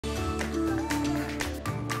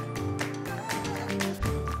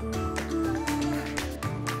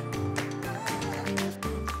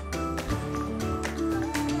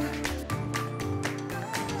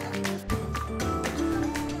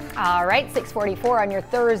All right, 6:44 on your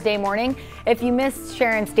Thursday morning. If you missed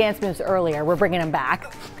Sharon's dance moves earlier, we're bringing them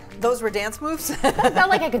back. Those were dance moves? I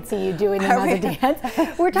felt like I could see you doing them as a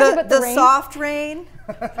dance. We're talking about the rain. Soft rain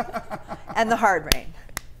and the hard rain.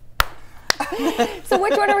 So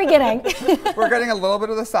which one are we getting? We're getting a little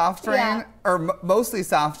bit of the soft rain, Yeah. or mostly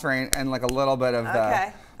soft rain, and like a little bit of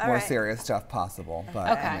the more right. serious stuff possible.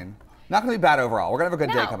 But Okay. I mean, not going to be bad overall. We're going to have a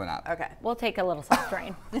good day coming up. Okay. We'll take a little soft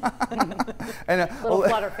rain. And Little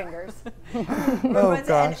flutter fingers. Oh,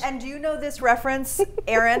 gosh. And do you know this reference,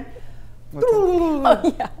 Aaron?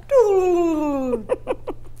 Oh, yeah.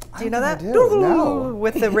 Do you know that? No.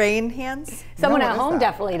 With the rain hands? Someone No, at what is home that?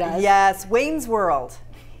 definitely does. Yes, Wayne's World.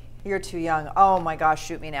 You're too young. Oh my gosh,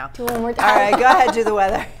 shoot me now. Do one more time. All right, go ahead, do the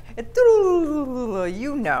weather.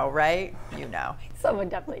 You know, right? You know. Someone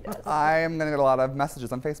definitely does. I am going to get a lot of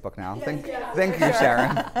messages on Facebook now. Thank you,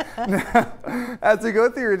 Sharon. As we go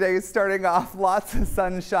through your day, starting off, lots of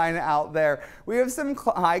sunshine out there. We have some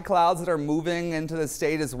high clouds that are moving into the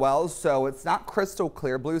state as well, so it's not crystal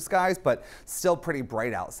clear blue skies, but still pretty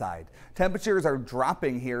bright outside. Temperatures are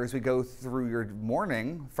dropping here as we go through your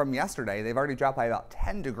morning from yesterday. They've already dropped by about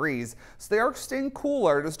 10 degrees, so they are staying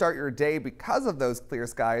cooler to start your day because of those clear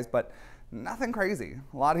skies, but nothing crazy.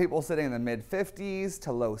 A lot of people sitting in the mid 50s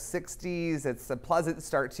to low 60s. It's a pleasant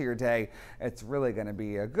start to your day. It's really going to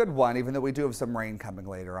be a good one, even though we do have some rain coming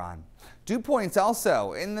later on. Dew points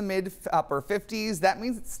also in the mid upper 50s. That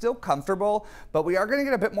means it's still comfortable, but we are going to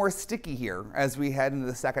get a bit more sticky here as we head into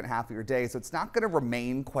the second half of your day. So it's not going to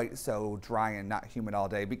remain quite so dry and not humid all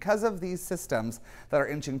day because of these systems that are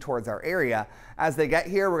inching towards our area. As they get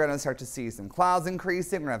here, we're going to start to see some clouds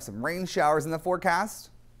increasing. We're going to have some rain showers in the forecast.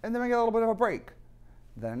 And then we get a little bit of a break.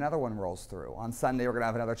 Then another one rolls through. On Sunday, we're going to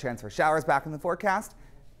have another chance for showers back in the forecast,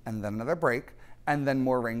 and then another break, and then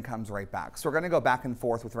more rain comes right back. So we're going to go back and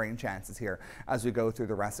forth with rain chances here as we go through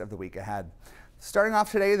the rest of the week ahead. Starting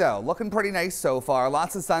off today, though, looking pretty nice so far.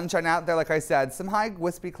 Lots of sunshine out there, like I said. Some high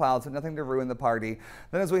wispy clouds, but nothing to ruin the party.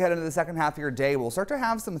 Then as we head into the second half of your day, we'll start to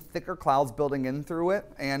have some thicker clouds building in through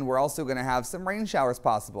it, and we're also going to have some rain showers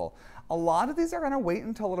possible. A lot of these are going to wait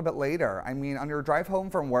until a little bit later. I mean, on your drive home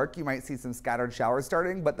from work, you might see some scattered showers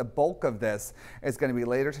starting, but the bulk of this is going to be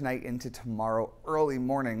later tonight into tomorrow early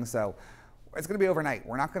morning. So it's going to be overnight.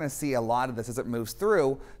 We're not going to see a lot of this as it moves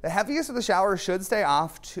through. The heaviest of the showers should stay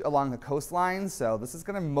off along the coastline. So this is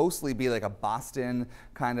going to mostly be like a Boston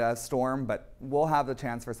kind of storm, but we'll have the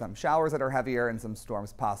chance for some showers that are heavier and some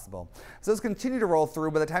storms possible. So let's continue to roll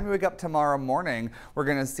through. By the time you wake up tomorrow morning, we're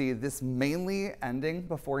going to see this mainly ending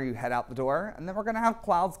before you head out the door. And then we're going to have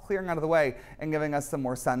clouds clearing out of the way and giving us some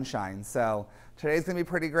more sunshine. So today's going to be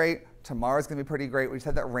pretty great. Tomorrow's going to be pretty great. We just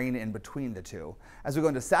had that rain in between the two. As we go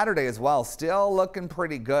into Saturday as well, still looking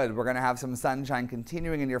pretty good. We're going to have some sunshine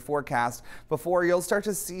continuing in your forecast before you'll start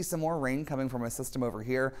to see some more rain coming from a system over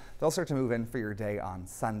here. They'll start to move in for your day on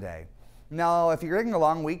Sunday. Now, if you're taking a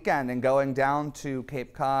long weekend and going down to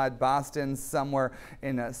Cape Cod, Boston, somewhere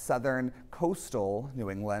in southern coastal New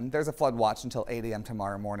England, there's a flood watch until 8 a.m.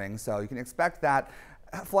 tomorrow morning, so you can expect that.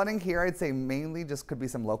 Flooding here, I'd say mainly just could be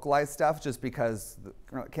some localized stuff just because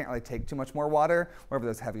it can't really take too much more water wherever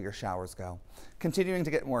those heavier showers go. Continuing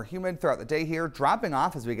to get more humid throughout the day here, dropping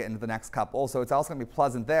off as we get into the next couple, so it's also going to be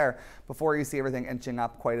pleasant there before you see everything inching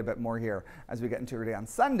up quite a bit more here as we get into your day on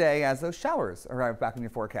Sunday as those showers arrive back in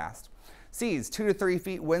your forecast. Seas 2 to 3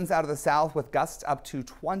 feet, winds out of the south with gusts up to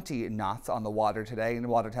 20 knots on the water today, and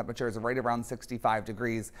water temperatures are right around 65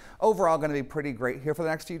 degrees. Overall, going to be pretty great here for the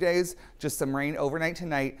next few days. Just some rain overnight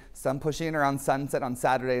tonight, some pushing in around sunset on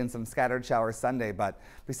Saturday, and some scattered showers Sunday. But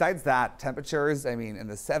besides that, temperatures, I mean, in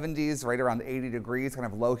the 70s, right around 80 degrees, kind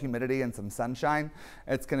of low humidity and some sunshine.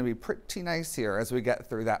 It's going to be pretty nice here as we get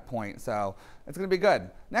through that point. So it's going to be good.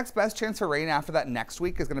 Next best chance for rain after that next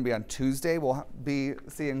week is going to be on Tuesday. We'll be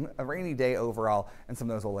seeing a rainy day overall, and some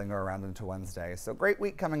of those will linger around into Wednesday. So great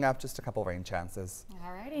week coming up, just a couple rain chances.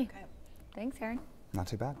 All righty. Okay. Thanks, Aaron. Not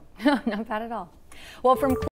too bad. Not bad at all. Well, from